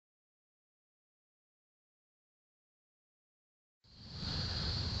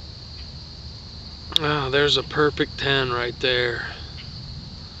Oh, there's a perfect hen right there.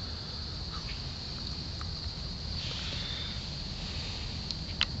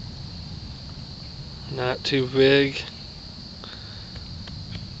 Not too big.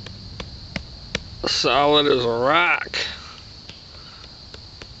 Solid as a rock.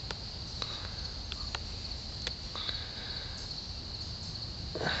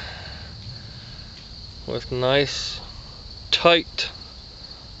 With nice, tight,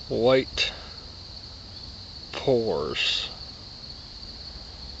 white pores.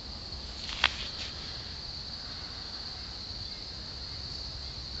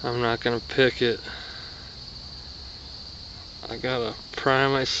 I'm not gonna pick it. I gotta pry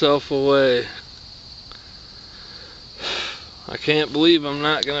myself away. I can't believe I'm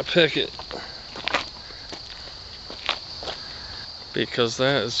not gonna pick it, because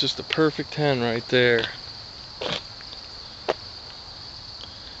that is just a perfect hen right there.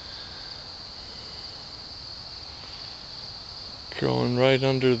 Growing right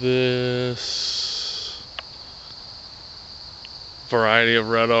under this variety of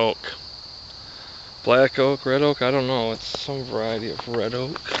red oak. Black oak, red oak, I don't know. It's some variety of red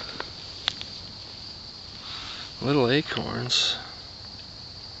oak. Little acorns.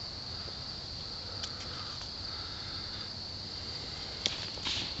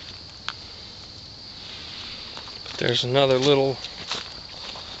 But there's another little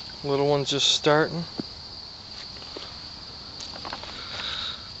one just starting.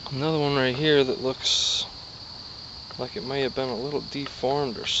 Another one right here that looks like it may have been a little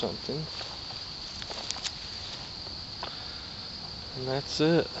deformed or something. And that's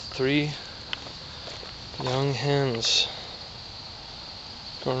it. 3 young hens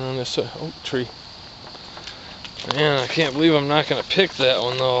going on this oak tree. Man, I can't believe I'm not going to pick that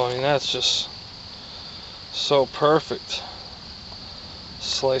one though. I mean, that's just so perfect.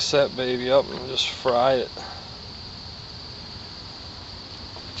 Slice that baby up and just fry it.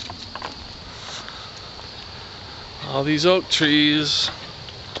 All these oak trees,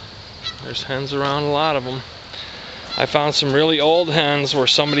 there's hens around, a lot of them. I found some really old hens where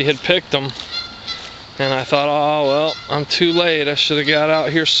somebody had picked them, and I thought, oh well, I'm too late, I should have got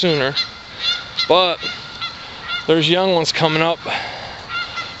out here sooner. But there's young ones coming up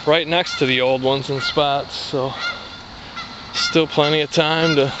right next to the old ones in spots, so still plenty of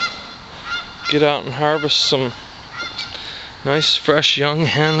time to get out and harvest some nice fresh young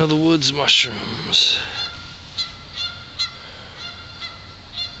hen of the woods mushrooms.